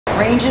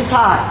Range is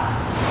hot.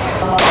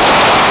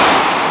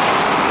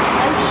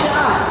 Nice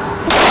shot.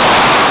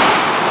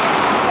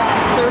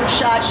 That third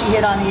shot she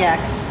hit on the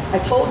X. I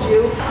told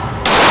you. Look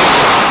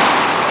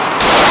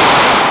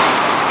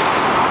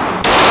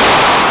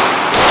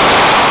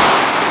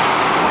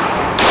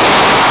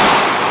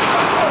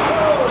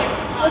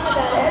at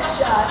that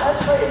headshot.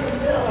 That's right in the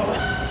middle.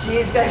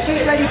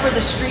 She's ready for the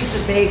streets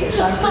of Vegas.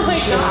 I'm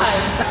pretty sure. Oh my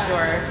God.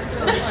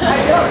 Sure. I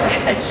know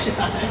that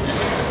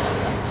headshot.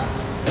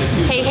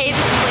 Hey,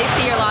 this is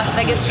Lacey, your Las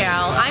Vegas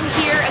gal. I'm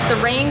here at the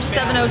Range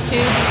 702,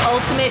 the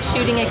ultimate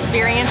shooting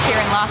experience here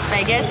in Las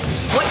Vegas.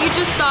 What you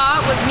just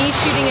saw was me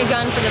shooting a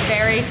gun for the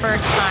very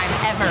first time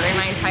ever in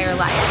my entire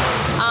life.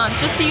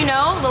 Just so you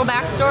know, a little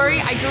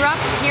backstory, I grew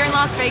up here in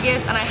Las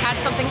Vegas and I had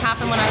something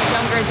happen when I was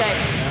younger that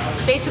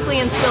basically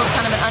instilled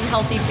kind of an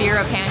unhealthy fear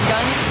of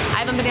handguns. I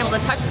haven't been able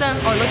to touch them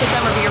or look at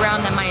them or be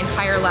around them my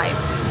entire life.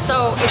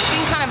 So it's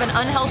been kind of an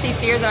unhealthy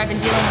fear that I've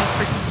been dealing with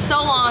for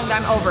so long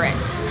that I'm over it.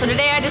 So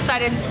today I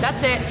decided,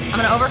 that's it, I'm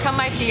gonna overcome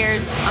my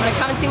fears. I'm gonna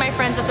come and see my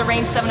friends at the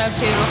Range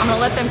 702. I'm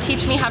gonna let them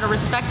teach me how to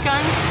respect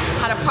guns,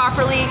 how to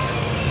properly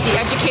be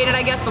educated,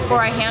 I guess, before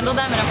I handle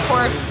them, and of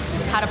course,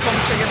 how to pull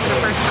the trigger for the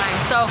first time.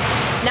 So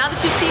now that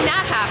you've seen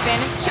that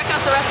happen, check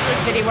out the rest of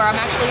this video where I'm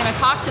actually gonna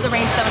talk to the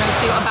Range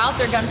 702 about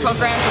their gun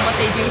programs and what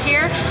they do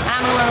here, and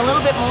I'm gonna learn a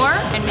little bit more,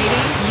 and maybe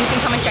you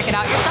can come and check it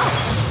out yourself.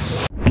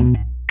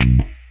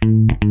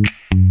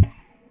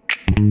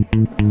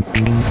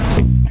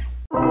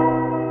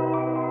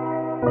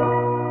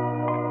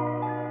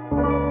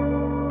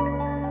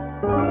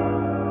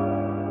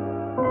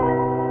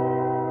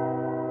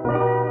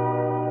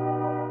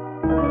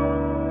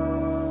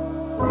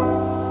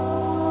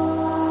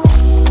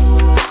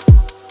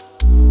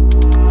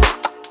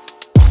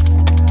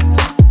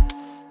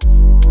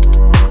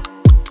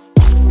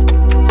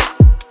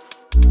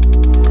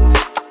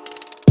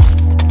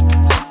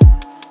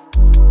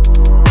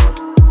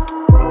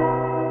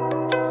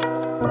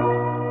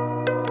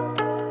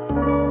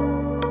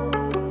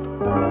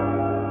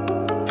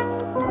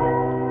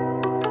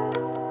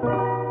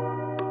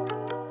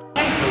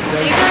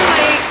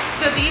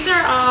 These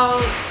are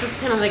all just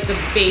kind of like the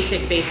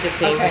basic things.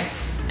 Okay.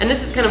 And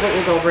this is kind of what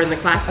we'll go over in the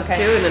classes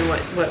too, and then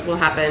what will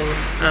happen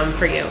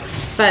for you.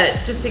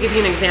 But just to give you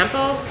an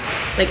example,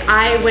 like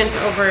I went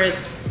over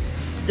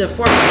the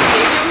 4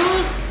 safety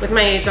rules with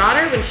my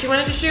daughter when she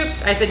wanted to shoot.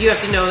 I said you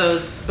have to know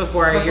those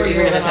before you're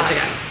even gonna touch a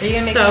gun. Are you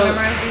gonna make them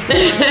memorize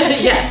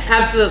these? Yes,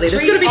 absolutely.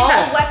 Treat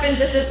all weapons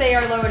as if they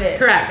are loaded.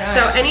 Correct.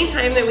 So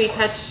anytime that we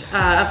touch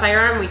a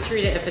firearm, we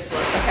treat it if it's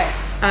loaded. Okay.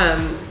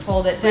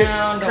 Hold it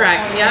down.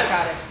 Correct. Yep.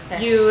 Got it.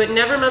 Okay. You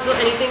never muzzle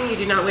anything you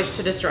do not wish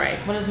to destroy.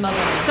 What does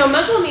muzzle mean? So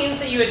muzzle means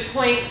that you would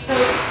point. So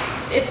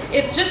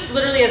it's just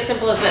literally as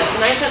simple as this.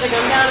 When I set the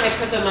gun down, I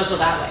put the muzzle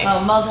that way.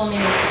 Oh, muzzle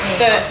means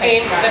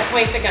aim.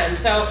 Point the gun.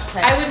 So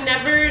I would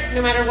never,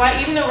 no matter what,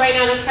 even though right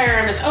now this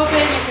firearm is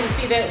open, you can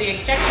see that the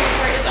ejection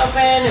port is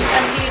open, it's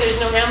empty, there's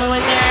no ammo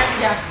in there.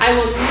 Yeah. I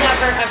will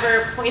never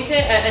ever point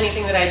it at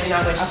anything that I do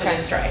not wish to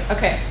destroy.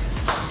 Okay.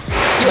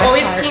 You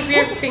always keep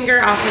your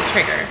finger off the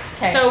trigger.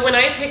 Okay. So when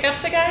I pick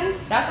up the gun,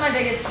 that's my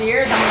biggest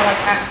fear, is I'm gonna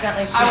like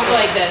accidentally shoot. I will go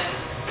like this.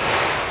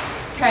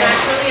 Okay.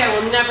 Naturally, I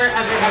will never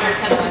ever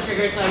touch the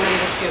trigger until I'm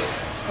ready to shoot.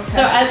 Okay.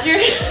 So as you're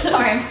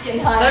sorry, I'm just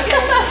getting hot. Okay.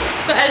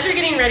 So as you're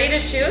getting ready to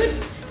shoot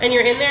and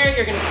you're in there,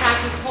 you're gonna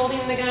practice holding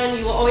the gun.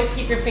 You will always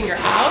keep your finger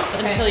out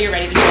until you're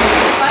ready to shoot.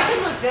 If I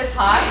can look this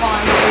hot while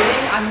I'm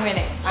shooting, I'm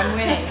winning. I'm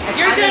winning.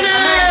 You're gonna.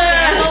 I'm wearing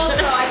sandals,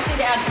 so I just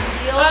need to add some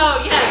heels.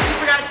 Oh yes, we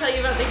forgot to tell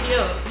you about the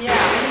heels. Yeah,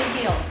 I need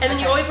heels. And then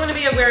you always want to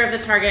be aware of the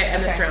target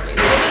and the surroundings.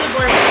 Those are the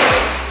board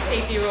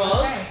safety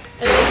rules. Okay.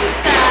 And this is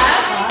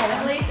Steph. Hi,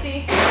 I'm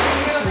Lacey.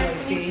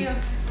 Nice to meet you.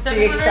 So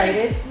you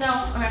excited?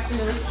 No, I'm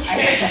actually really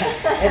scared.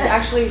 It's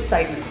actually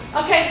excitement.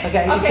 Okay.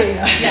 Okay. So you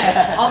know.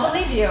 Yes. I'll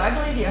believe you. I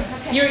believe you.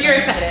 Okay. You're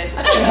excited.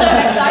 Okay.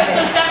 I'm excited.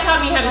 So Steph taught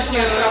me how to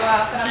shoot. But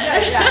I'm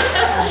good.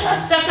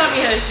 Yeah. Steph taught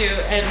me how to shoot,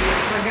 and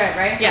we're good,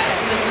 right? Yes.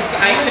 Okay. This is.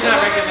 I could not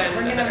recommend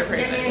a better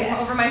person. Get me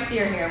over my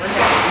fear here. We're good.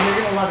 And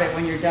you're gonna love it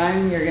when you're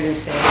done. You're gonna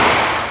say,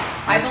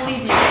 "I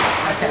believe you.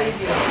 I believe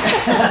you."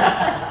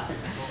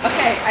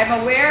 Okay,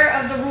 I'm aware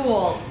of the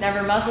rules.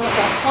 Never muzzle it,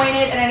 don't point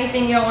it at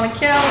anything you don't want to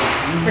kill.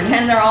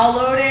 Pretend they're all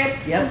loaded.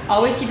 Yep.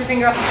 Always keep your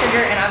finger off the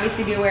trigger, and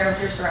obviously be aware of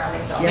your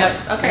surroundings.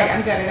 Yep. Okay,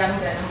 I'm good. All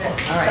right.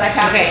 Did I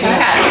pass okay, the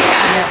test?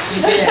 Yes,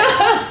 you did.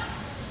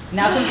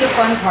 Now comes the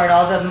fun part,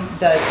 all the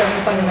 7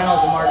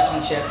 fundamentals of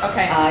marksmanship.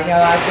 Okay. You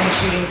know, I've been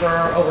shooting for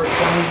over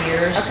 20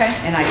 years. Okay.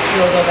 And I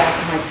still go back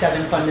to my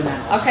 7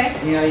 fundamentals. Okay.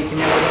 You know, you can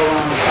never go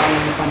wrong with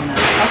following the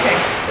fundamentals. Okay.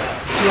 So,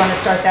 do you want to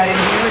start that in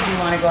here, or do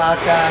you want to go out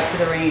to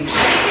the range? I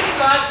think we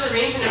can go out to the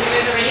range whenever you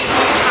guys are ready. Can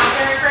we stop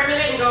there for a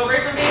minute and go over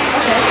something?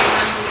 Okay.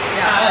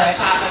 One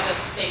shot of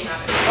this thing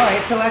happening. All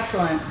right, so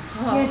excellent.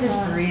 Yeah, just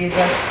breathe.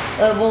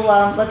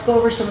 Let's go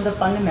over some of the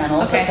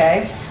fundamentals,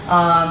 okay?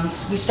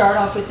 So we start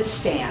off with the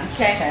stance.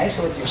 Okay.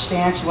 So with your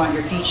stance, you want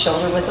your feet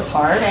shoulder width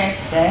apart.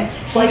 Okay.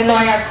 So even though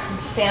I got some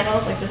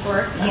sandals, like this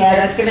works. Yeah,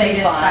 that's gonna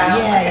be fine.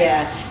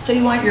 Yeah. So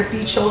you want your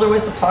feet shoulder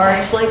width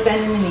apart, slight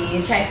bend in the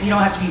knees. You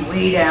don't have to be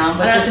way down,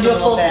 but just a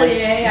little bend. I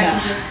don't have to do a full plie. I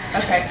can just.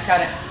 Okay,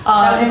 got it.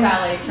 That was a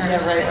ballet term.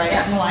 Yeah, right.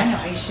 Yeah. No, I know.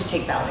 I used to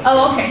take ballet.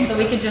 Oh, okay. So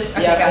we could just.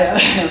 Okay,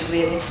 got it.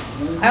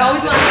 I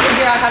always want to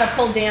figure out how to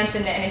pull dance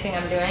into anything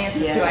I'm doing. It's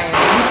just who I am.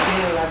 Me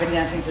too. I've been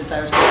dancing since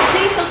I was 4.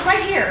 See, so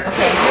right here.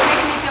 Okay, you're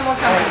making me feel more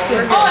comfortable.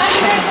 We're good. Oh, and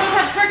you guys both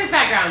have circus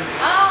backgrounds.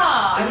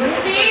 Oh, I went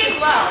to circus as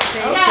well.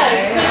 Yeah,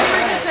 so you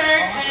were a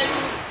circus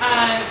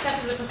and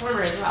Steph is a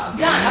performer as well.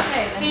 Done.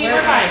 Okay. So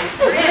you're fine.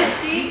 We're in.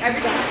 See,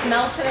 everything just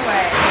melted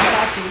away. I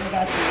got you.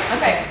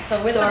 Okay,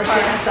 so with our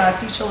stance,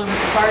 feet shoulder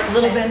width apart, a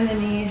little bend in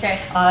the knees.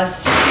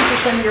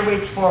 60% of your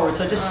weight's forward,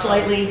 so just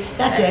slightly.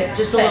 That's it,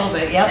 just a little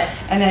bit. Yep.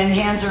 And then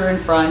hands are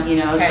in front, so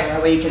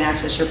that way you can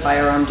access your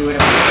firearm, do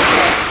whatever.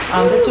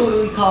 That's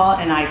what we call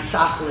an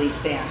isosceles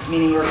stance,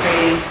 meaning we're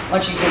creating,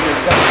 once you get your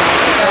gut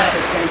like this,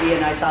 it's going to be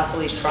an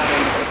isosceles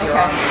triangle with your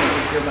arms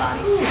against your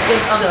body.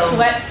 Does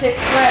sweat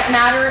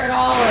matter at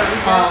all? Or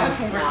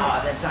no,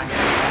 that's not going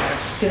to matter.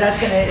 Because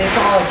it's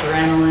all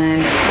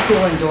adrenaline,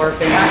 cool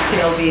endorphins.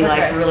 You'll be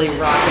like really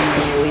rocking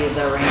when you leave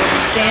the ring.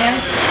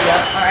 Stance?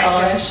 Yep. All right,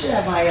 good. I should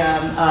have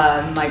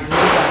my blue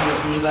gun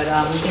with me, but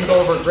we can go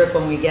over grip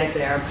when we get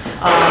there.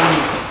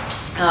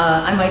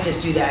 I might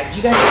just do that. Do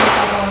you guys want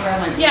to go and grab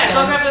my blue gun? Yeah,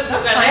 go grab the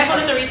blue gun. I have one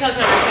at the retail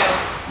counter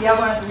too. You have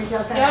one at the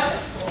retail counter? Yep.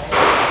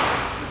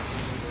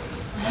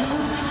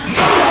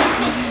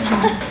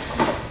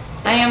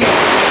 I am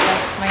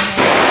my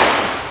hand.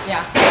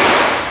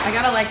 I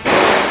gotta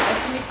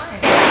it's gonna be fine.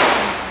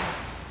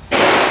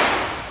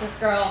 This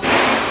girl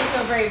makes me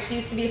feel brave. She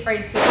used to be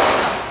afraid too.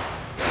 So.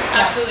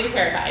 Absolutely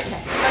terrified.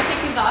 Okay. Should I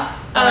take these off?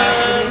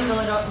 Will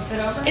they fit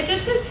over? It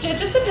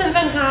just depends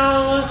on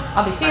how.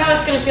 I'll be. See how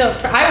it's gonna feel.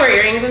 I wear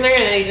earrings in there,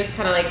 and they just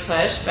kind of like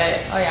push,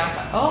 but. Oh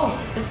yeah. Oh,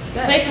 this is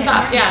good. It's nice and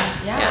soft. Yeah.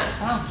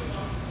 Wow.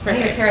 Perfect. I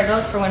need a pair of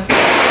those for when people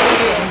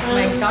sleep. So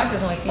my dog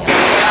doesn't wake me up.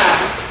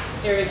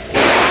 Yeah. Seriously.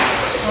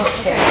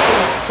 Okay.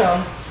 So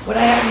what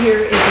I have here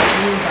is a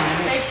blue gun.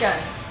 Fake gun.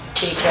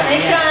 Fake gun.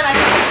 Fake gun. I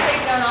can put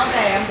fake gun all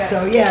day. I'm good.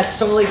 So yeah, it's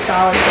totally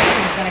solid. So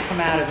nothing's gonna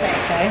come out of it.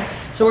 Okay.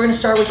 So we're going to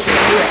start with the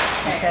grip,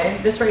 okay?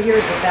 This right here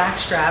is the back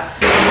strap.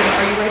 Are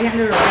you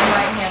right-handed or I'm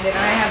right-handed, and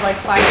I have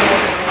like 5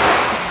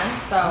 organized hands,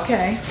 so.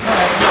 Okay, all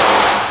right.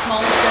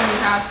 Smallest gun you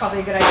have is probably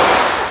a good idea.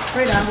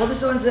 Right on. Well,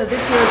 this here is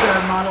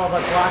a model of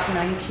a Glock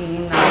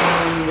 19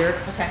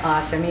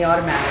 9mm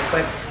semi-automatic.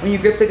 But when you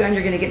grip the gun,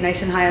 you're going to get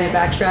nice and high on the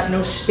back strap,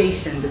 no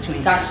space in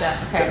between. Gotcha.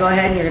 Okay. So go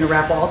ahead and you're going to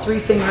wrap all 3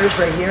 fingers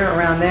right here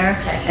around there,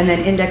 and then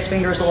index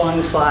fingers along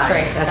the slide.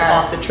 Straight. That's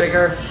off the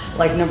trigger,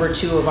 like number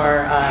 2 of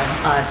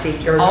our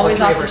safety. Or always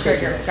off the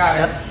trigger. Got it.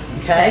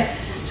 Yep. Okay.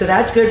 So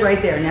that's good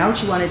right there. Now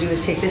what you want to do is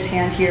take this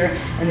hand here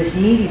and this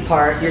meaty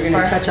part, you're going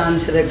to touch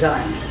onto the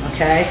gun,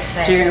 okay?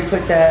 So you're going to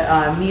put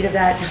the meat of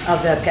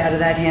the pad of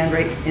that hand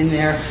right in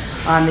there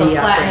on the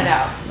flatten it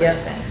out.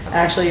 Yep.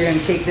 Actually, you're going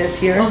to take this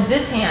here. Oh,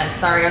 this hand.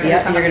 Sorry.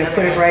 Yep, and you're going to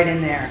put it right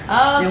in there.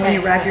 Oh, okay. And when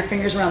you wrap your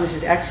fingers around, this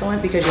is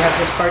excellent because you have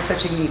this part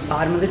touching the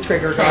bottom of the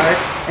trigger guard,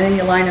 and then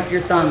you line up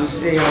your thumbs,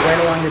 right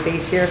along the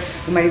base here.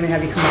 We might even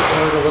have you come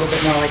forward a little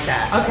bit more like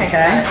that.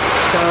 Okay.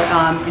 So,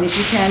 and if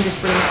you can, just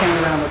bring this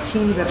hand around a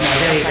teeny bit more.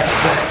 There you go.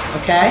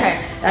 Good.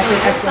 Okay. That's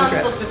an excellent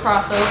grip. Supposed to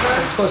cross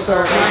over. It's supposed to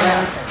go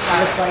around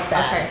just like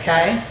that.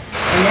 Okay.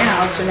 And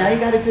now you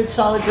got a good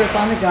solid grip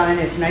on the gun.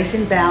 It's nice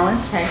and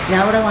balanced.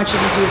 Now what I want you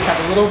to do is have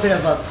a little bit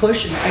of a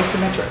push, an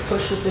isometric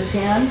push with this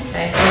hand,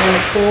 and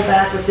then pull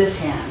back with this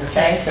hand.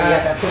 Okay, so you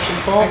have that push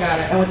and pull. I got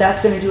it. And what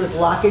that's going to do is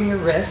lock in your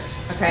wrists,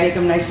 make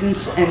them nice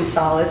and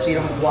solid, so you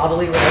don't have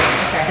wobbly wrists.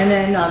 And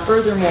then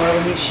furthermore,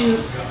 when you shoot,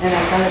 and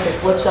that gun, if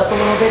it flips up a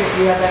little bit, if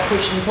you have that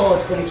push and pull,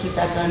 it's going to keep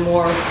that gun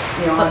more,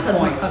 on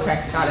point.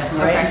 Okay, got it. All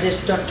right, and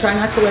just try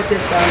not to let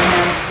this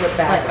hand slip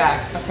back.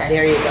 Okay.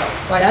 There you go.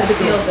 So I should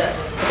feel this.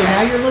 So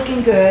now you're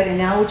looking good, and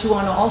now what you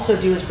want to also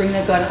do is bring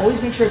the gun,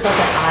 always make sure it's at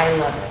the eye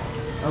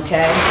level,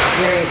 okay?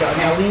 There you go.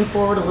 Now lean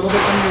forward a little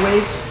bit from your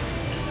waist.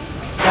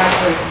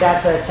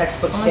 That's a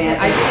textbook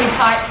stance. I just need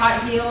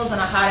hot heels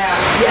and a hot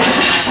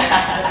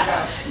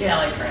ass. Yeah,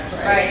 like Chris,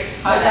 right? Right.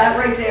 But that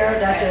right there,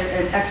 that's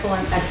an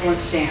excellent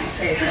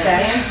stance. Okay.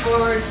 Hand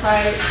forward,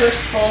 tight, push,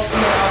 pull to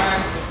the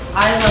arms.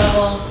 Eye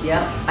level.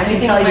 Yep. I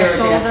can tell you're a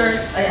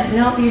dancer.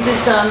 No, you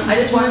just I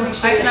just want to make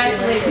sure I can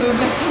isolate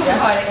movements in my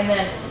body and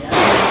then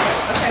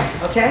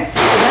Okay,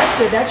 so that's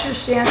good. That's your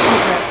stance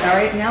and grip. All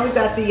right. Now we've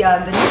got the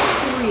next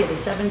 3 of the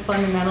 7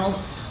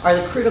 fundamentals are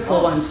the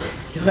critical ones.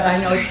 I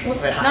know it's a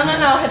little bit hot.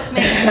 No, it's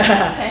me.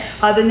 Okay.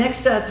 The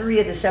next 3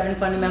 of the 7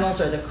 fundamentals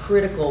are the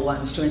critical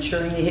ones to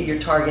ensuring you hit your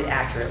target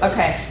accurately.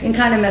 Okay. You can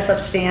kind of mess up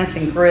stance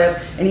and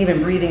grip and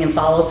even breathing and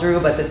follow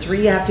through, but the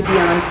 3 you have to be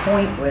on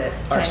point with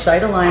are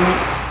sight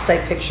alignment,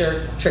 sight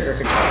picture, trigger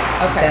control.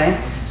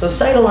 Okay. So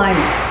sight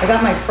alignment. I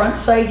got my front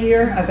sight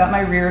here. I've got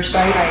my rear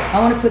sight. I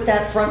want to put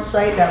that front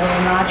sight, that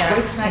little notch,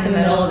 right smack in the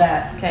middle of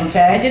that. Okay.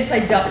 I did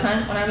play duck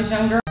hunt when I was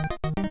younger.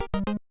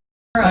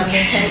 On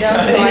Nintendo,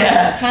 so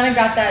I kind of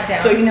got that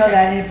down. So you know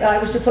that if I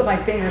was to put my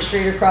finger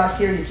straight across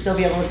here, you'd still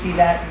be able to see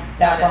that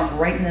bump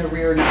right in the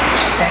rear notch.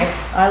 Okay.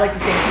 I like to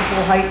say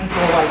equal height,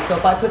 equal light. So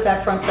if I put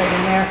that front sight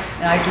in there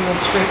and I drew a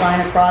straight line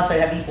across, I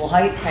have equal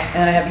height, and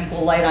then I have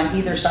equal light on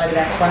either side of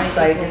that front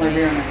sight in the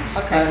rear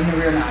notch. In the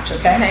rear notch.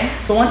 Okay.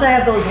 So once I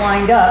have those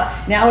lined up,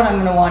 now what I'm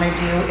going to want to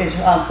do is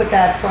put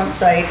that front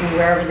sight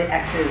wherever the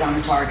X is on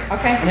the target.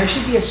 Okay. And there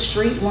should be a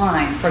straight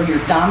line from your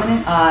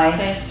dominant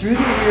eye through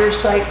the rear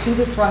sight to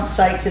the front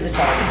sight to the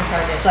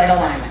target. Sight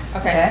alignment.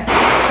 Okay.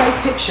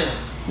 Sight picture.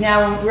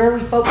 Now, where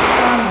we focused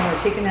on when we're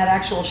taking that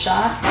actual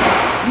shot,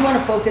 you want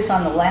to focus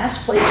on the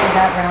last place where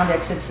that round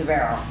exits the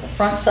barrel. The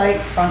front sight,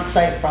 front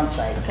sight, front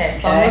sight. Okay,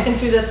 so I'm looking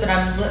through this, but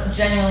I'm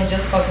genuinely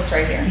just focused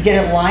right here. You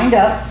get it lined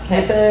up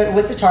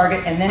with the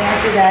target, and then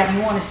after that,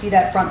 you want to see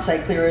that front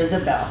sight clear as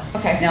a bell.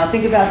 Okay. Now,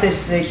 think about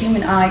this. The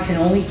human eye can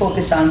only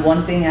focus on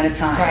one thing at a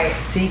time. Right.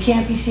 So you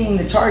can't be seeing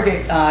the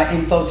target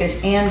in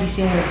focus and be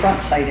seing the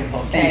front sight in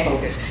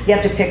focus. You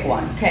have to pick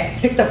one. Okay.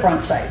 Pick the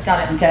front sight.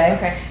 Got it. Okay?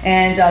 Okay.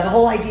 And the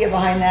whole idea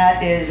behind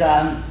that is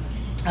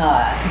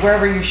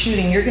wherever you're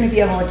shooting, you're going to be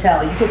able to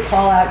tell. You could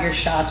call out your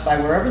shots by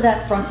wherever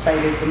that front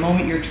sight is the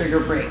moment your trigger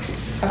breaks.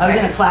 Okay. I was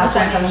in a class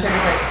one time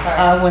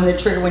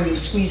when you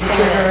squeeze the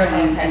trigger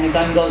and the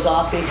gun goes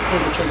off, basically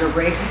the trigger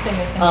breaks.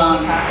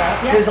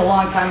 It was a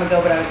long time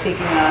ago, but I was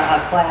taking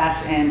a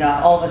class, and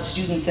all of us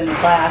students in the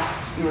class,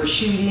 we were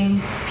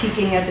shooting,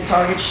 peeking at the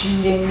target,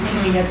 shooting,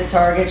 peeking at the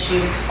target,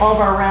 shooting. All of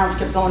our rounds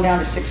kept going down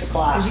to 6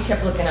 o'clock. Because you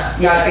kept looking up.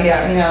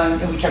 Yeah, you know,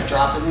 and we kept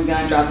dropping the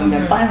gun, dropping the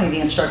gun. Finally,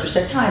 the instructor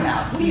said, "Time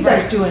out. What are you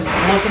guys doing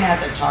looking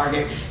at the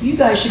target? You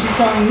guys should be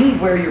telling me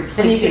where you're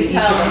placing each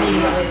of them." And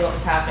you could tell immediately what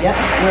was happening.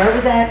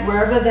 Yep.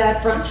 Wherever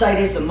that front sight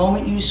is, the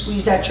moment you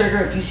squeeze that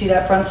trigger, if you see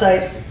that front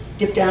sight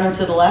dip down and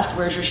to the left,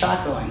 where's your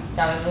shot going?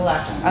 Down to the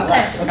left.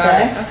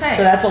 Okay.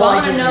 So that's all I do. So I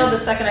want to know the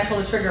second I pull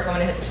the trigger if I'm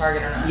going to hit the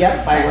target or not.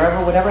 Yep. By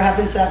whatever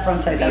happens to that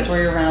front sight, that's where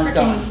your round's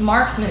going.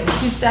 Marksman in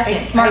 2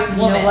 seconds. Markswoman.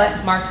 You know what?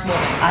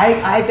 Markswoman.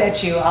 I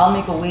bet you, I'll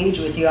make a wage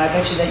with you. I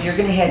bet you that you're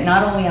going to hit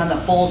not only on the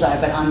bullseye,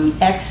 but on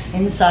the X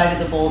inside of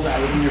the bullseye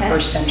within your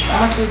first 10 shots.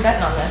 How much are we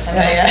betting on this? I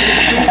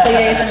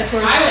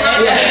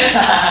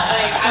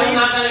would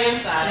not bet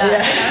against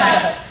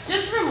that.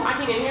 Just from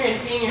walking in here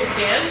and seeing your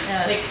stance,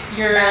 like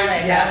you're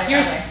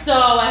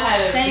so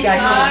ahead of Thank God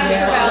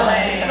for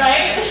ballet.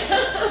 Right?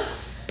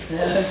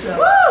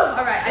 Woo!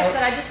 All right, I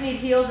said I just need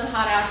heels and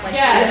hot ass like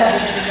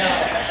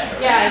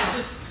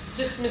it's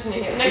just missing the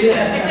heel. Next If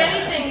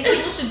anything,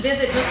 people should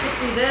visit just to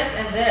see this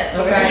and this.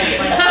 You guys,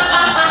 like,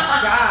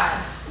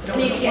 God. I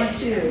need to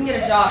get you can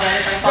get a job, right?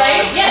 If I follow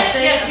Yes.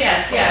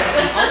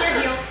 On your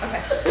heels.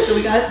 Okay. So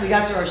we got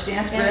through our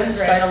stance grips,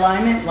 sight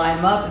alignment, line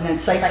them up, and then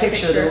sight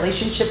picture. The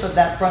relationship of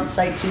that front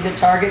sight to the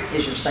target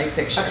is your sight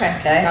picture. Okay.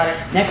 Got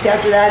it. Next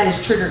after that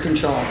is trigger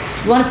control.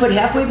 You want to put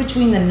halfway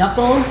between the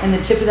knuckle and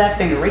the tip of that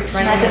finger, right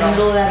smack in the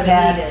middle of that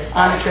pad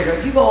on the trigger.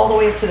 If you go all the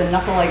way up to the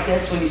knuckle like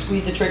this, when you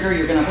squeeze the trigger,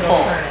 you're going to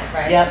pull. Turn it,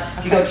 right? Yep.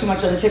 If you go too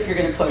much on the tip, you're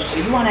going to push. So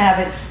you want to have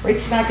it right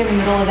smack in the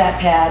middle of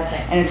that pad,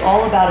 and it's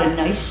all about a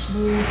nice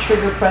smooth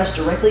trigger press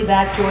directly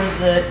back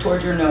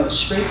towards your nose,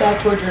 straight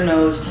back towards your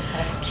nose.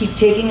 Keep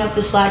taking up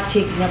the slack,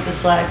 taking up the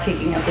slack,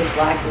 taking up the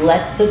slack.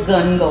 Let the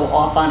gun go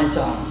off on its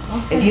own.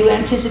 If you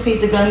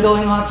anticipate the gun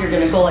going off, you're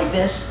going to go like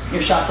this.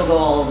 Your shots will go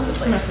all over the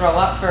place. I'm going to throw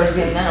up first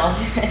and then I'll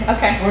do it.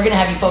 Okay. We're going to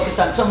have you focused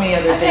on so many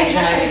other things.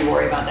 You're not going to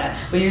worry about that.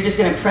 But you're just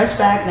going to press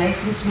back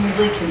nice and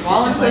smoothly, consistently.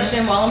 While I'm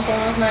pushing, while I'm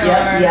pulling with my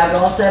arm. You have it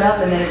all set up,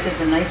 and then it's just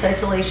a nice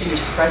isolation.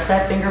 Just press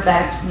that finger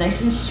back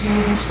nice and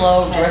smooth and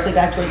slow, directly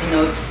back towards the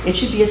nose. It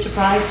should be a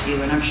surprise to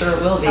you, and I'm sure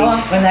it will be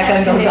when that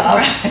gun goes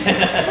off.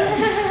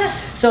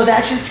 So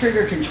that's your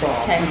trigger control,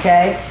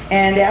 okay?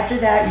 And after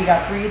that, you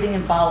got breathing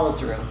and follow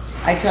through.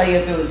 I tell you,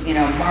 if it was,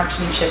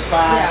 marksmanship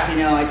class,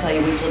 I tell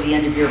you, wait till the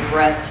end of your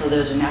breath, till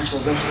there's a natural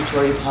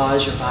respiratory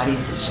pause, your body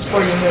is still.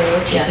 Before you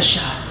move, take the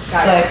shot.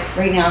 But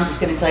right now, I'm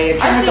just going to tell you,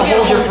 try not to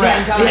hold your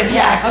breath.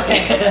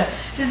 Exactly.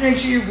 Just make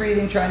sure you're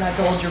breathing, try not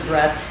to hold your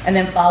breath, and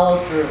then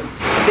follow through.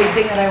 The big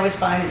thing that I always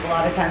find is a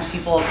lot of times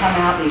people will come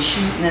out, they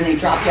shoot, and then they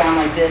drop down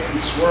like this and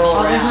swirl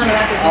around. There's none of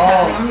that business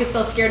happening. I'm just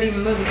so scared to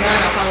even move the gun.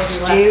 I'll probably be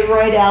left. Stay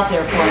right out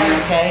there for me,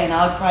 okay? And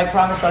I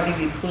promise I'll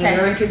give you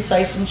clear and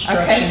concise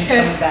instructions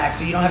coming back,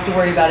 so you don't have to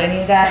worry about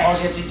any of that. All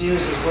you have to do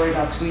is just worry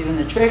about squeezing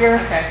the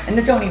trigger, and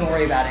don't even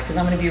worry about it, because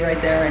I'm going to be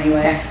right there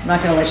anyway. I'm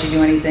not going to let you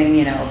do anything,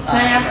 Can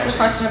I ask the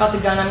question about the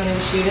gun I'm going to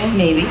be shooting?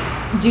 Maybe.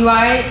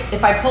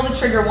 If I pull the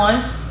trigger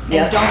once,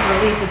 and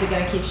don't release, is it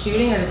going to keep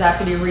shooting, or does it have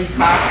to be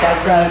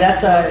recocked?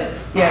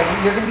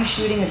 Yeah, you're going to be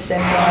shooting a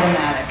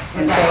semi-automatic,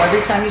 and so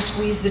every time you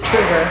squeeze the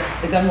trigger,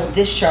 the gun will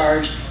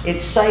discharge.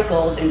 It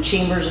cycles and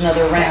chambers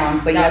another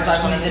round, but you have to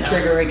squeeze the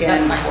trigger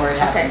again before it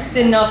happens. Okay, just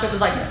didn't know if it was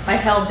like if I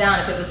held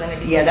down, if it was going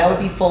to be. Yeah, that would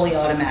be fully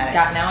automatic.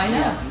 Now I know.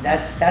 Yeah,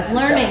 that's learning.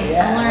 The stuff.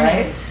 Yeah, I'm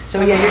learning. Right? So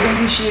yeah, you're going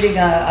to be shooting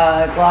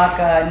a Glock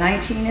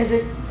 19, is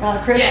it,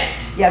 Chris?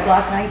 Yeah,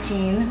 Glock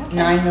 19,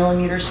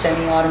 9mm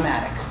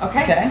semi-automatic.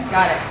 Okay,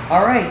 got it.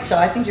 All right, so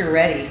I think you're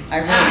ready. I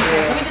really do.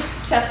 Let me just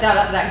test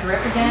out that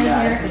grip again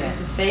here, because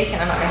this is fake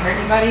and I'm not going to hurt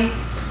anybody.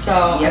 So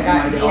I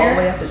got you get all the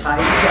way up as high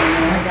as you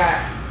can. I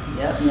got.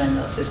 Yep, and then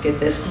let's just get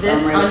this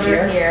thumb right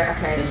under here.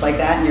 Okay. Just like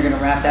that, and you're going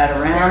to wrap that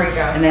around. There we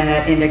go. And then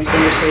that index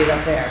finger stays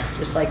up there,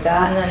 just like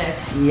that. And then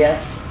it's.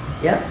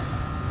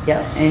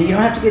 Yep, and you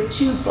don't have to get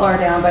too far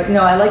down, but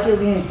no, I like you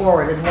leaning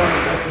forward. And more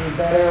this is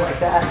better, like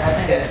that.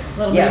 That's good. A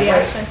little booty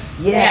action.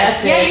 Yeah,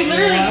 that's it. You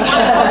literally want to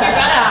poke your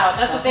butt out.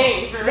 That's the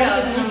thing, for real.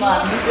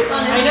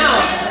 I know.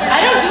 I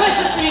don't do it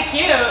just to be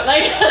cute.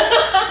 Like.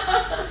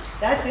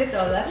 That's it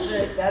though.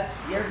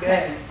 You're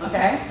good.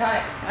 Okay. Got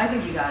it. I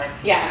think you got it.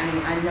 Yeah.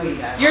 I know you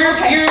got it.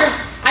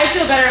 I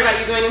feel better about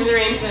you going into the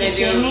range than I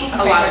do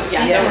a lot of.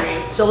 Yeah. Don't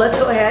worry. So let's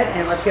go ahead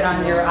and let's get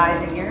on your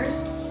eyes and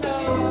ears.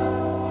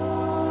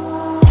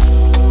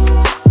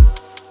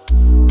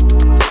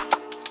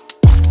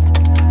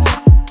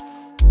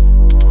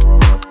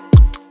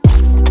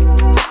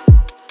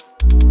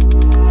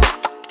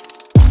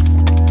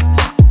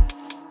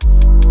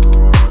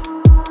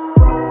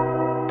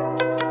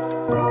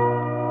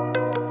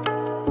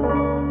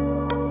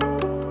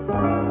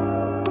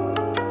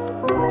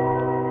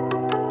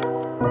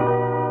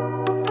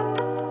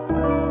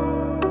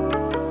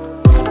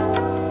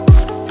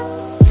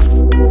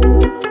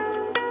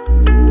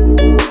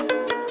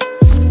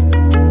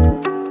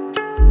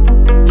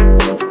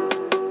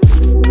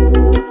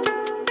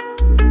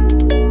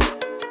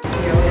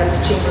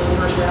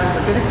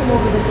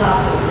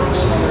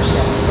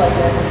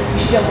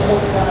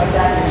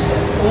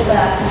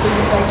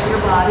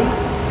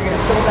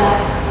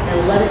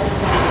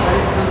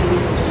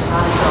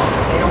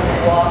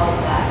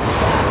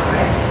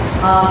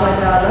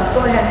 Let's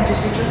go ahead and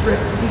just get your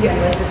grip to begin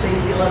with, just so you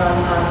feel it on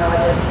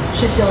this.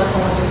 Should feel it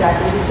almost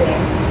exactly the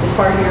same. This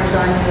part here is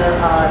on your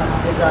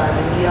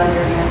the meat on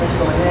your hand is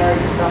going there.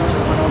 Your thumbs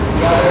are one over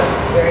the other.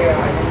 There you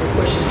are. And then you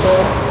push and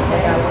pull. And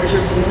now where's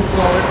your leaning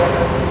forward? Bend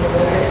those knees a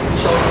little bit.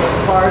 Shoulder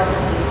width apart.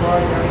 Lean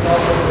forward. There we go.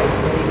 For the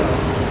waist. There you go.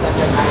 Got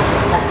that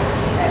nice.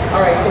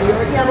 All right. So you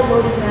already have a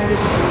loaded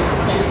magazine.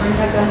 You bring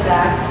that gun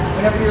back.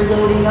 Whenever you're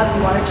loading up,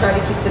 you want to try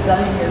to keep the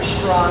gun in your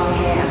strong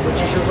hand,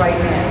 which is your right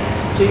hand.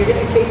 So you're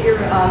going to take your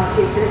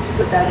take this,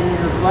 put that in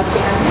your left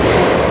hand,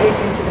 put it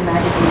into the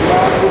magazine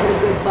wall, give it a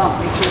good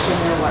bump, make sure it's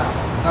in there well.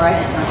 All right,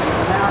 it's not going to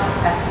come out.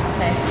 Excellent.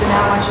 Okay. So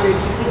now I want you to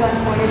keep the gun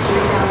pointed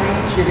straight down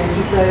range. You're going to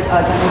keep the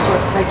gun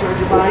tight towards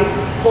your body.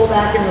 Pull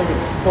back and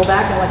release. Pull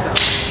back and let go.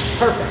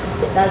 Perfect.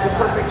 That's a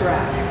perfect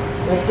wrap.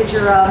 Let's get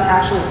your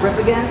actual grip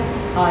again.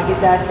 Get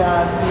that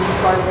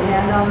part of the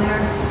hand on there.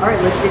 All right,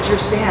 let's get your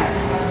stance.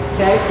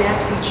 Okay, stance,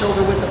 feet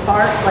shoulder width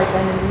apart, slight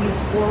bend in the knees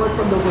forward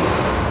from the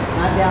waist.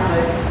 Not down, but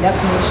you have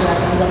to make sure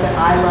that comes up at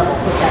eye level.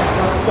 Put that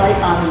front sight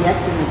on the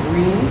X in the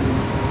green.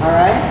 All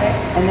right? Okay.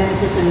 And then it's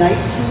just a nice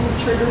smooth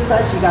trigger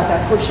press. You got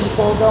that push and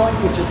pull going.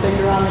 Put your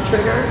finger on the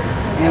trigger.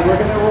 And we're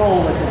going to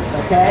roll with this,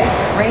 okay?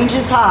 Range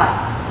is high.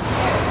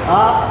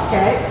 Up,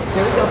 okay.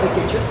 There we go, but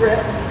get your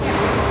grip.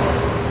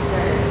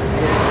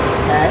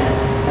 Okay,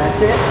 that's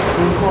it.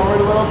 Lean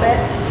forward a little bit.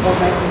 Hold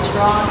nice and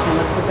strong. And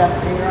let's put that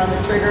finger on the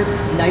trigger.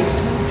 Nice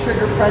smooth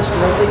trigger press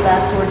directly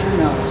back towards your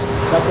nose.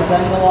 Let the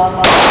gun go off.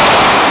 Nice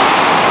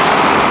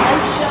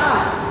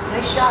shot.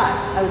 Nice shot.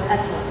 That was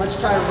excellent. Let's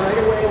try it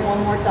right away one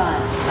more time.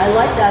 I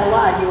like that a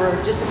lot. You were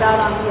just about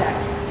on the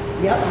X.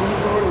 Yep, lean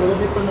forward a little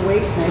bit from the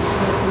waist. Nice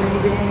smooth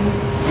breathing.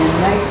 And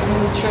nice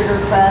smooth trigger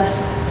press.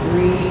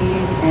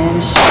 Breathe and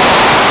shoot.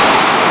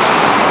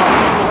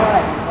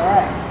 It's all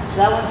right. So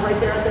that one's right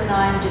there at the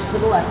 9, just to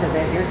the left of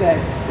it. You're good.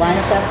 Line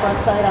up that front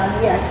sight on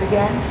the X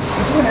again.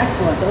 You're doing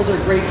excellent. Those are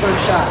great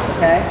first shots,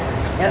 okay?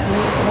 Yep,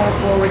 move more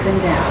forward than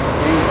down.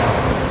 There you go.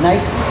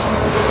 Nice and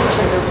smooth with the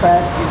trigger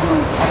press. You're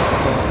doing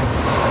excellent.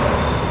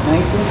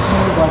 Nice and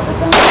smooth, let the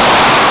gun.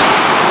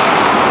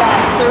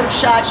 That third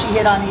shot she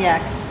hit on the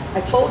X.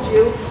 I told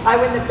you I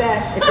win the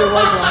bet if there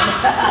was one.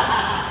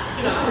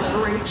 Those are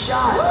great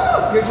shots.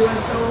 Woo! You're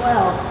doing so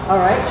well. All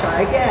right,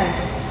 try again.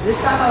 This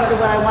time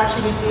what I want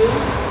you to do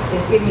is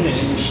give me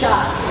 2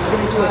 shots.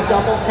 We're going to do a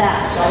double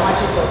tap. So I want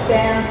you to go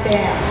bam,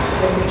 bam.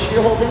 But make sure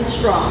you're holding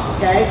strong,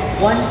 okay?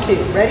 1,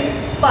 2. Ready?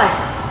 Fire.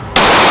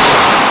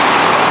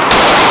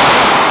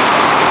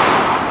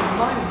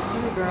 Money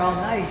too, girl.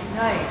 Nice,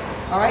 nice.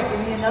 All right, give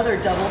me another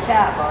double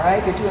tap, all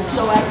right? You're doing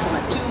so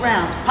excellent. 2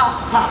 rounds.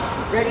 Pop, pop.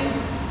 Ready?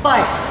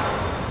 Fire.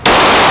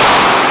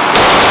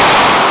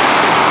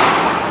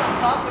 That's what I'm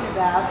talking about.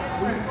 about.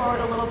 Lean forward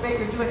a little bit.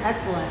 You're doing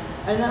excellent.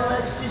 And then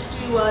let's just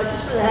do,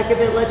 just for the heck of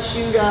it, let's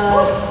shoot.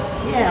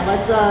 Yeah,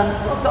 let's.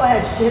 Well, go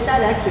ahead. Hit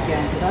that X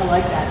again because I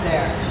like that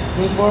there.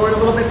 Lean forward a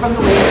little bit from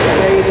the waist.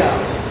 There you go.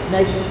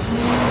 Nice and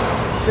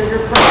smooth.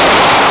 Trigger press.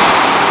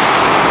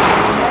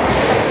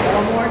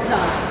 One more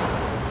time.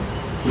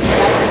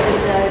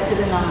 Just to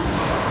the 9.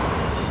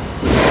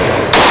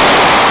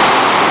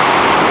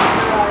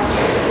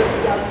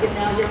 Getting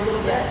out here a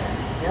little bit.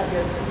 Yep,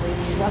 your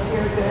sleeves up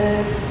here,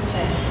 good.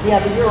 Okay. Yeah,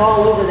 but you're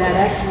all over that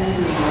X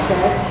moving,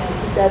 okay? You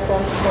keep that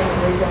thumb pointing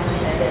right down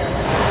there.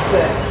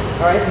 Good.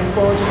 All right, lean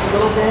forward just a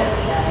little bit.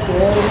 That's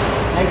good.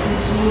 Nice and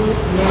smooth.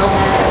 Nail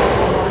that. Just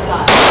one more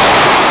time.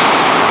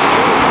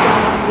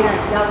 Down on the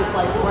X. That was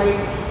like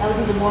right. That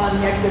was even more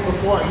on the X than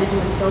before. You're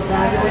doing so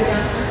fabulous.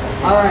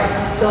 All right.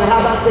 So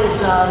how about this?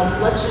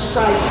 Let's just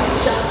try 2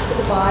 shots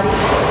to the body,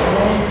 and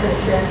then you're going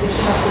to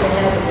transition up to the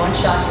head and 1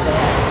 shot to the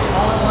head.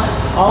 All at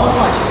once? All at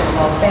once. You're going to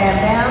go bam,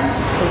 bam,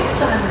 take your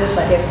time with it,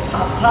 but hit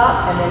pop,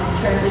 pop, and then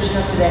transition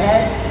up to the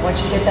head.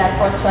 Once you get that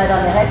front side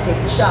on the head, take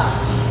the shot.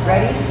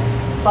 Ready?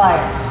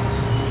 Fire.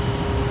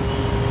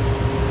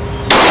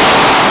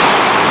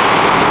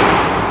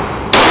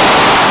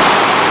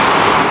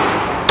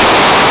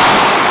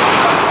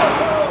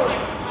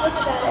 Look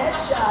at that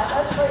headshot.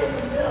 That's right in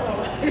the middle.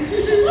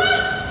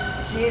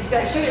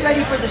 She's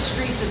ready for the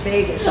streets of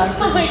Vegas, I'm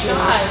pretty sure. Oh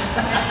my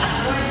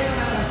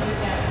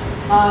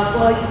God.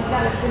 Well, you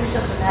gotta finish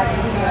up the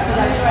magazine. So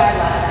that's right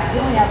back.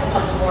 You only have a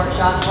couple more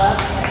shots left.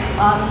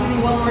 Give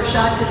me 1 more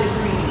shot to the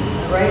green,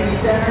 right in the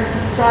center.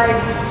 Try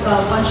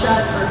 1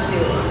 shot or 2.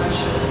 I'm not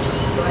sure.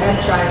 Go ahead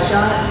and try a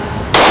shot.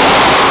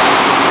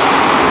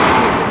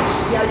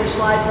 See how your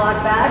slides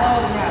lock back?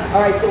 Oh, yeah.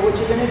 All right, so what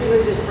you're gonna do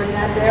is just bring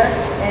that there,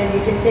 and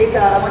you can take,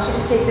 I want you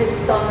to take this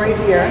thumb right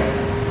here.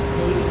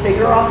 You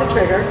finger off the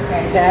trigger,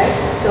 okay?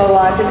 So,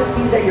 because this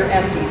means that you're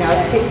empty. Now,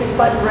 you take this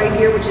button right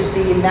here, which is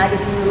the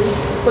magazine release,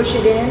 push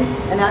it in,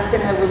 and that's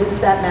going to release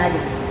that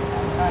magazine.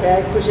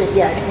 Okay, push it,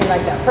 yeah, in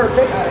like that.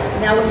 Perfect.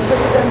 Now, when you put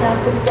the gun down,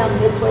 put it down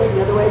this way,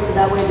 the other way, so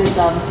that way this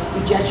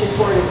ejection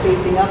port is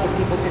facing up and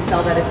people can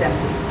tell that it's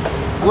empty.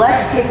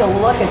 Let's take a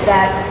look at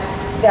that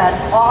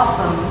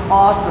awesome.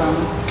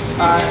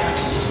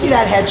 Did you see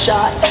that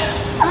headshot?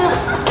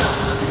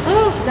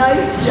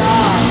 Nice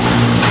job.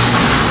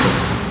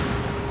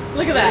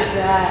 Look at that. Look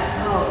at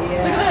that. Oh,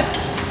 yeah. Look at that.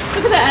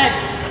 Look at that.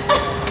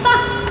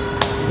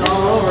 It's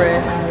all over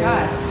it. Oh my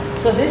God.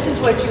 So this is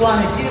what you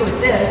want to do with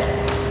this.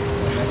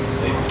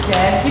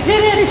 Okay. You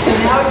did it. So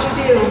now what you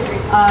do,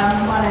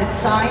 you want to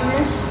sign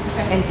this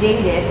and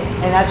date it,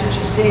 and that's what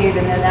you save.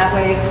 And then that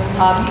way,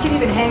 you can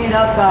even hang it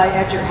up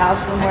at your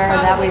house somewhere.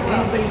 And that way, if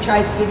anybody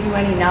tries to give you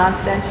any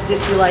nonsense, you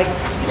just be like,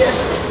 see this?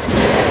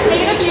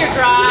 Hang it up to your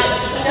garage.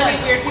 There's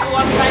something weird. People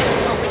walk by,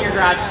 just open your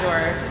garage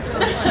door.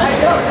 I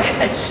know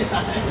that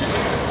shot.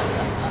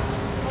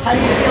 How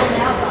do you feel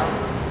now, though?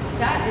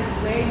 That is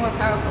way more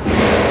powerful.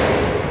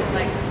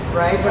 Like,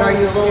 right, but are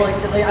you a little?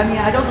 I mean,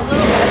 I don't. It's a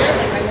little better.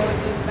 Like I know what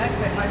to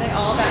expect, but are they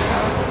all that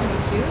powerful when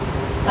they shoot?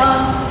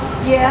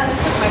 Yeah. It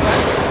took my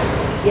breath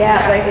away. Yeah,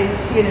 but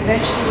see, and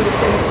eventually what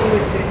it's going to do,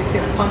 it's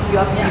going to pump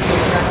you up and give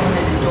you adrenaline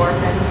and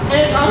endorphins.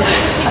 And it's also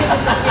just because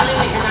it's a feeling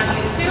that you're not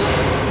used to.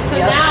 So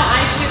now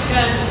I shoot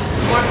guns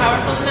more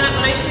powerful than that.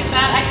 When I shoot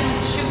that, I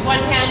can shoot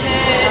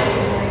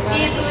one-handed.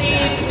 Easily,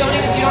 you don't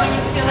even feel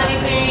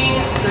anything.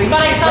 So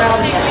but I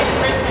felt the same way the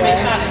first time I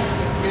shot it.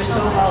 You're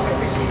so welcome.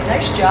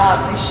 Nice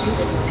job. Nice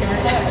shooting.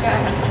 Okay.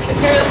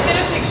 Here, let's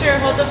get a picture.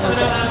 Hold the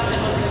photo up and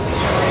we'll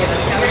get a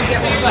picture. Yeah, we're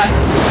gonna get one.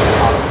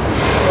 Awesome.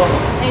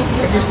 Thank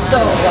you so You're much.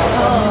 so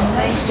welcome.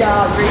 Nice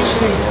job. Great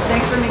shooting.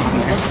 Thanks for making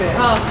me look good.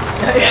 Oh,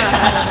 yeah,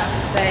 I don't have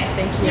to say.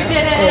 Thank you. You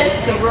did it.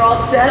 So we're all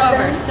set. It's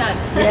over. Then? It's done.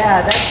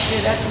 Yeah,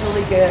 that's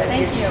really good.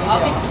 Thank you.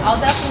 I'll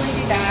definitely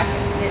be back.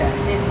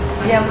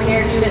 I'm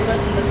scared shitless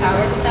of the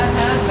power that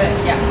has, but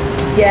yeah.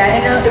 Yeah,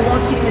 and it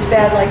won't seem as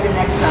bad like the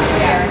next time.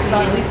 Yeah,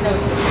 I'll at least know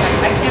what to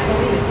expect. I can't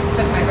believe it just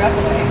took my breath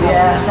away.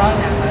 How strong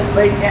that was.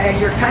 But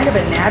you're kind of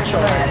a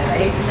natural at it. I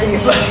hate to say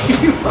it, but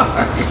you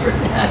are. You're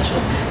natural.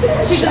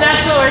 She's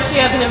natural, or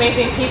she has an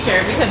amazing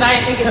teacher, because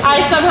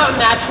I somehow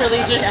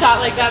naturally just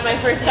shot like that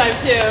my first time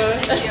too.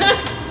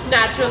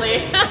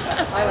 Naturally.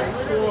 I was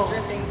literally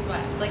dripping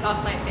sweat, like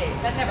off my face.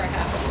 That never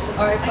happens.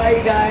 All right, bye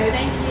you guys.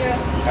 Thank you.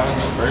 How was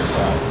the first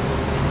shot?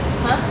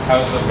 Huh? How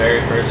was the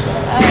very first shot?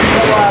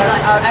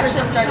 I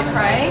actually started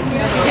crying.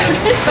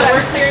 But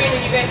we're clearing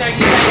and you guys have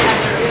to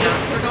It was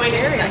super We're going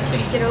scary. to I test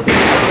couldn't me. get over it.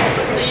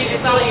 So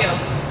it's all you.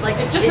 Like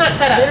It's just not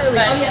set up. Literally,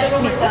 But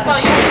shook me. it's all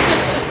you.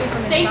 Shook me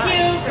from Thank inside.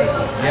 you. It's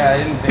crazy. Yeah, I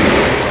didn't think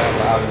it was that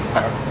loud and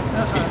powerful.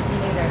 Me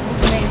neither.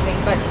 It's amazing,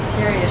 but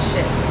scary as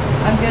shit.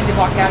 I'm good to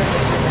walk out of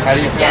this room now. How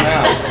do you feel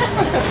now?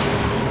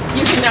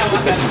 You can now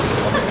walk up.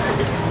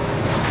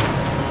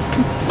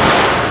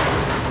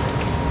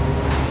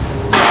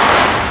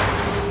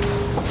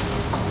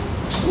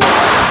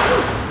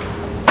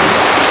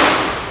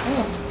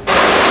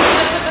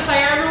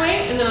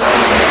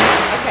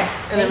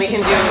 And then we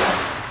can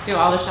do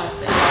all the shots.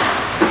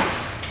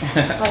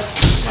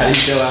 How do you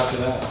feel after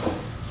that?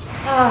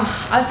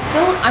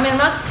 I mean, I'm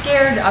not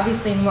scared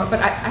obviously anymore, but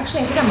I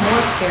think I'm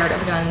more scared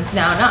of guns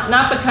now.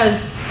 Not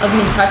because of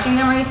me touching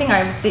them or anything.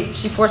 Obviously,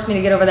 she forced me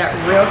to get over that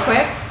real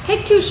quick.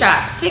 Take 2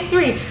 shots, take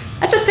 3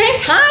 at the same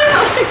time.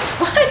 I'm like,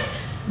 what?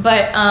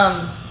 But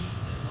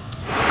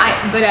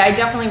I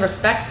definitely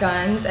respect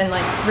guns and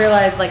like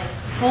realize like,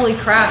 holy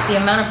crap, the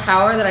amount of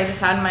power that I just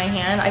had in my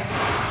hand.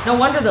 No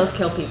wonder those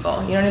kill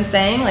people. You know what I'm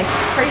saying? Like,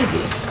 it's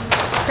crazy,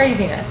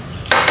 craziness.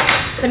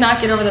 Could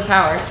not get over the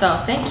power,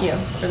 so thank you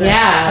for that.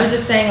 Yeah. I was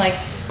just saying, like,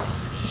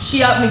 she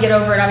helped me get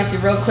over it obviously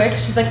real quick.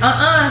 She's like,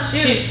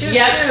 shoot,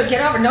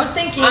 get over. No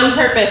thinking. On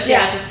purpose,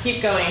 just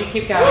keep going.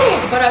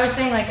 But I was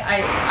saying, like,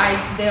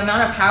 the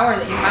amount of power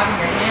that you have in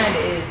your hand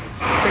is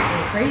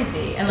freaking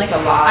crazy. And like, it's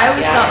a lot, I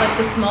always thought like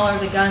the smaller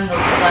the gun, the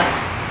less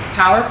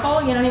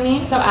powerful, you know what I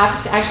mean? So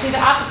actually the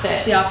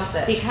opposite. The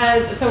opposite.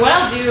 Because, so what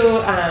I'll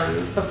do,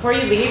 before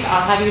you leave,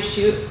 I'll have you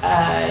shoot.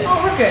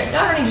 Oh, we're good.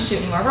 I don't need to shoot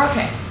anymore. We're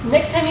okay.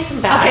 Next time you come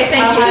back. Okay,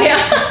 thank you.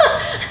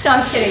 No,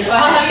 I'm kidding.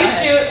 I'll have you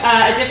shoot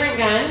a different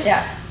gun.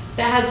 Yeah.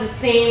 That has the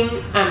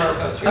same ammo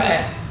go through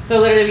it. So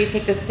literally we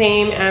take the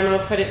same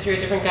ammo, put it through a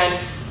different gun,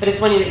 but it's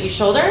one that you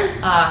shoulder.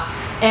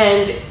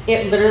 And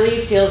it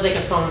literally feels like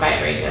a foam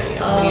vibrating on you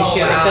when you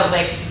shoot. Wow.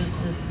 It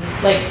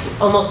feels like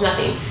almost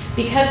nothing.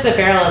 Because the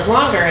barrel is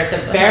longer, the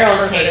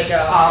barrel takes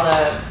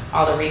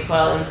all the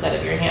recoil instead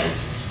of your hand.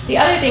 The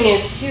other thing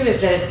is too is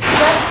that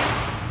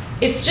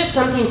it's just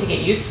something to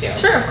get used to.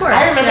 Sure, of course.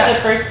 I remember the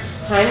first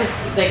times,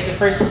 like the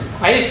first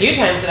quite a few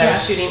times that I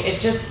was shooting,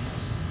 it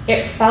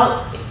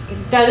felt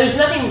that there's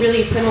nothing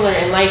really similar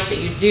in life that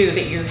you do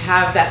that you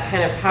have that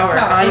kind of power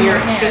on your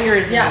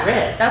fingers and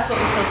wrists. That's what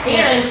was so scary.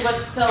 And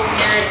what's so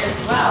weird as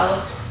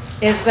well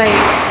is like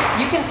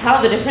you can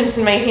tell the difference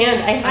in my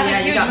hand. I have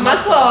a huge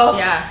muscle.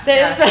 Yeah.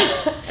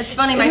 It's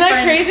funny. Isn't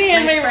that crazy?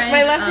 And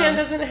my left hand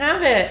doesn't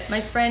have it. My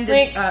friend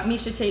is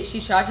Misha Tate. She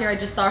shot here. I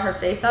just saw her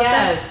face out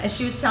there, and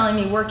she was telling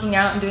me working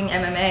out and doing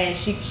MMA.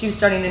 She was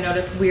starting to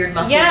notice weird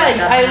muscles. Yeah, like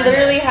that I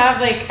literally have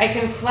like I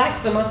can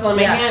flex the muscle in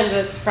my hand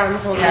that's from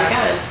holding a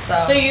gun.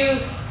 So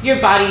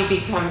your body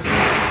becomes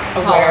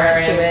aware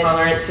and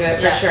tolerant to it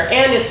for sure.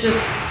 And it's just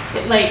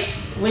like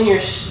when you're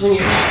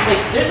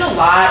like there's a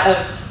lot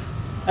of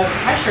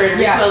pressure and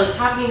recoil that's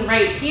happening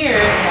right here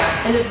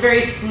in this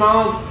very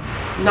small,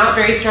 not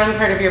very strong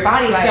part of your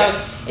body.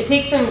 So it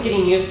takes some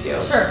getting used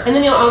to. Sure. And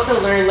then you'll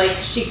also learn,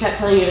 like she kept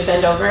telling you to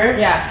bend over.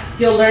 Yeah.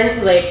 You'll learn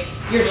to like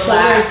your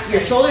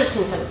shoulders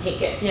can kind of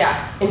take it.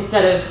 Yeah.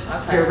 Instead of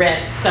your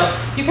wrists. So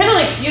you kind of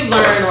like you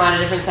learn a lot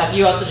of different stuff.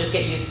 You also just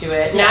get used to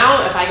it.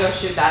 Now if I go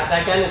shoot that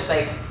gun, it's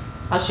like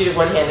I'll shoot it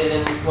one-handed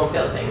and won't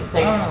feel a thing.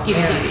 Like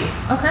easy peasy.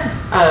 Okay.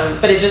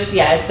 But it just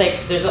it's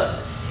like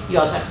you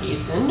also have to get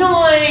used to the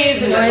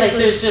noise, and like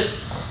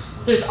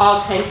there's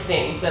all kinds of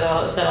things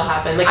that'll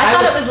happen. Like I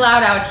thought it was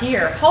loud out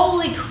here.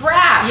 Holy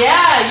crap!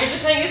 Yeah, you're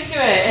just not used to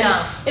it, and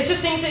it's just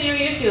things that you're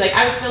used to. Like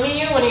I was filming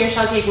you, one of your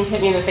shell casings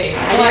hit me in the face.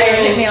 It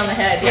hit me on the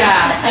head.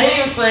 Yeah, I didn't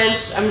even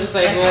flinch. I'm just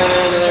like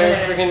another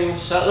freaking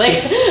shell.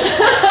 Like,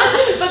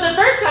 but the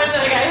first time that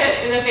I got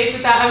hit in the face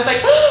with that, I was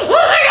like, oh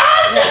my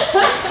gosh!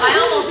 I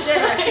almost did.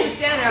 Like, she was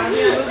standing there. I was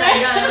gonna move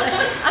that gun. I was like,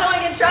 I don't want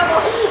to get in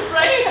trouble.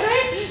 Right.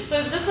 So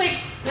it's just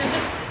like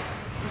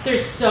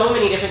there's so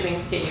many different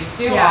things to get used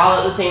to all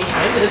at the same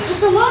time, but it's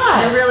just a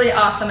lot. You're really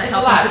awesome at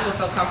helping people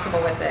feel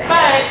comfortable with it.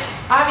 But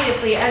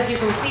obviously, as you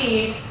can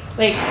see,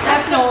 like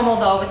that's normal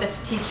though with its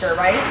teacher,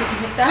 right?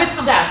 That you hit that with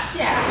Steph.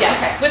 Yeah. Yes.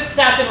 Okay. With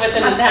Steph and with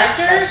an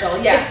instructor,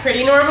 it's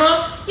pretty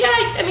normal.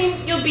 Yeah. I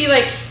mean, you'll be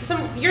like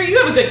you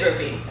have a good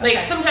grouping.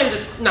 Like sometimes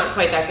it's not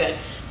quite that good,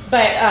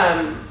 but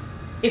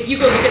if you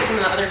go look at some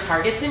of the other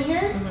targets in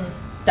here.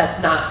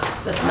 That's not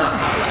how it looks.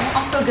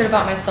 I'll feel good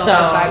about myself for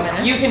 5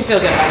 minutes. You can feel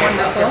good about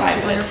yourself for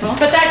 5 minutes.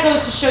 But that goes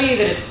to show you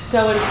that it's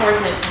so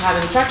important to have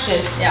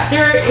instruction. Yeah.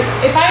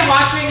 If I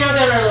watch right now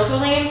down our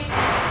local lanes,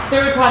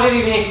 there would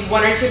probably be maybe 1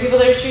 or 2 people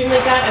that are shooting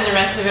like that, and the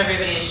rest of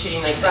everybody is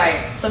shooting like this.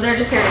 Right. So they're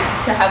just here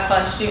to have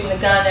fun shooting the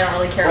gun. They don't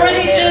really care what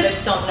they do. They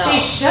just don't know. They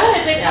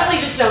should. They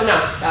probably just don't know.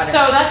 Got it.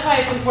 So that's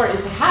why it's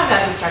important to have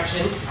that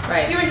instruction.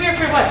 Right. You were here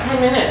for what, 10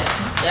 minutes?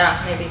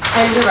 Yeah, maybe.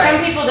 And some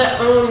people that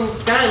own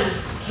guns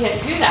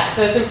can't do that.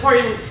 So it's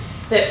important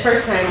that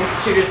first time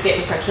shooters get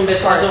instruction, but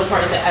it's also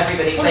important that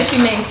everybody at least you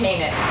maintain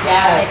it.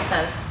 Yeah. That makes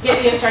sense. Get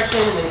the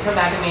instruction and then come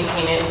back and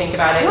maintain it and think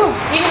about it.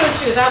 Even when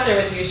she was out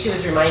there with you, she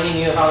was reminding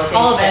you of all the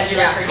things that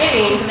you were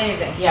forgetting. She's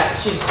amazing. Yeah,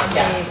 she's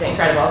amazing.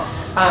 Incredible.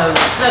 So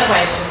that's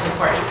why it's just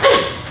important.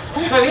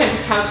 That's why we have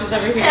these couches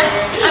over here.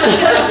 I'm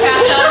just gonna go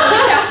pass out on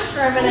the couch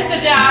for a minute.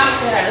 Sit down.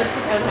 Yeah, let's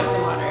sit down and have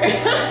some water.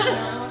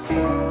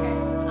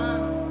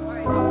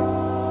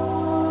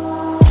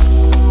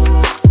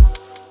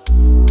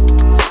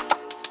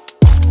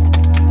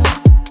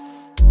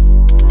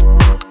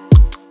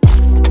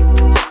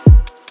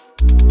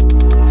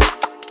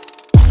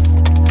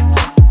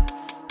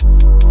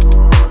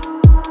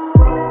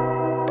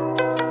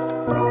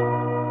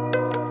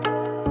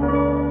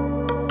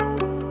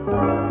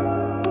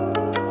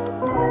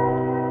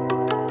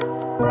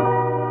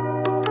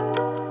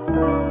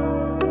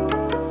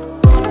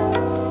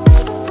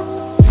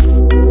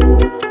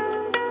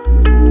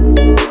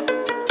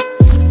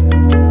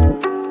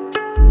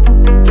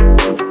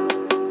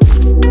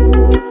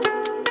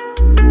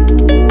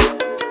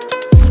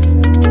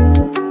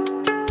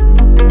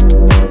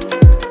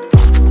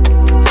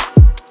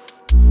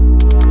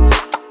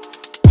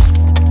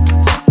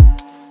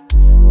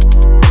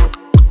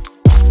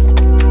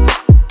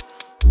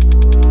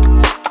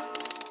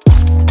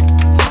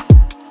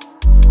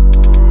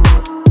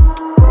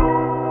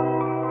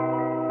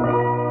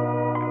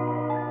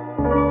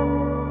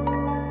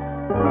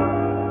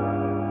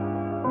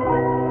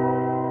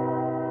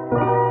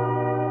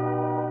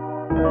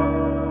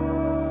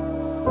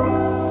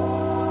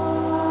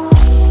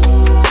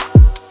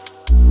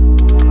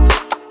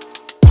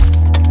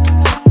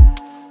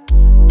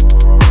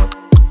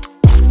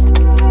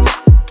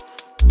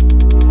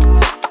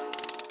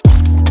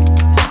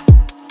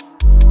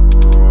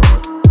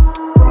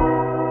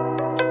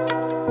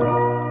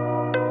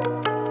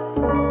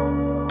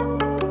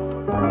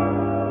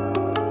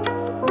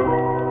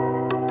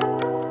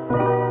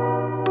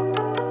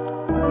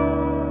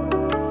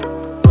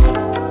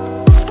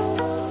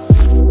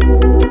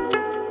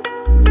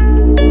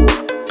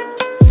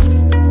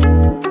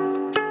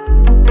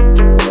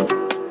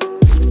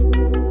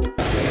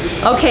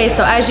 Okay,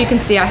 so as you can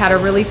see, I had a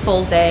really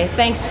full day.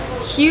 Thanks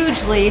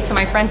hugely to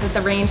my friends at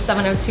the Range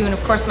 702 and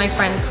of course my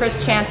friend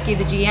Chris Chansky,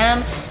 the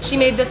GM. She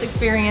made this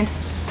experience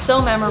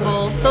so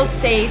memorable, so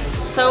safe,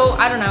 so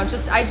I don't know,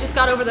 I just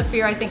got over the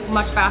fear I think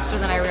much faster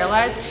than I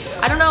realized.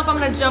 I don't know if I'm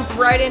gonna jump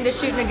right into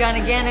shooting a gun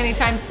again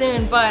anytime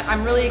soon, but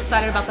I'm really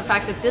excited about the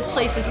fact that this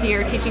place is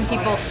here teaching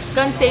people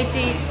gun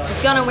safety,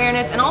 just gun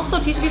awareness, and also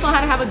teaching people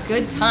how to have a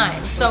good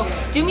time. So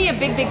do me a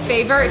big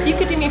favor. If you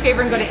could do me a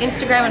favor and go to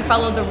Instagram and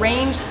follow the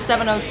Range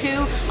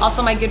 702,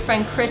 also my good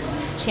friend Chris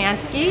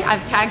Chansky.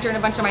 I've tagged her in a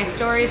bunch of my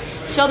stories.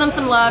 Show them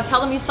some love, tell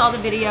them you saw the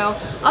video.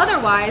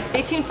 Otherwise,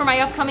 stay tuned for my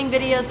upcoming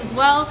videos as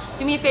well.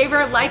 Do me a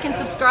favor, like and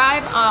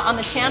subscribe on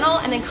the channel,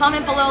 and then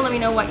comment below and let me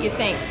know what you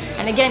think.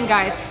 And again,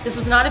 guys, this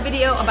was not a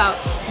video about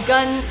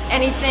gun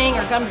anything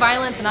or gun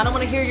violence, and I don't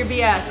want to hear your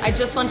BS. I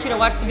just want you to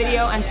watch the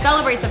video and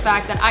celebrate the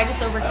fact that I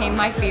just overcame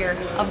my fear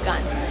of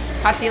guns.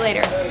 Talk to you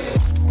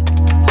later.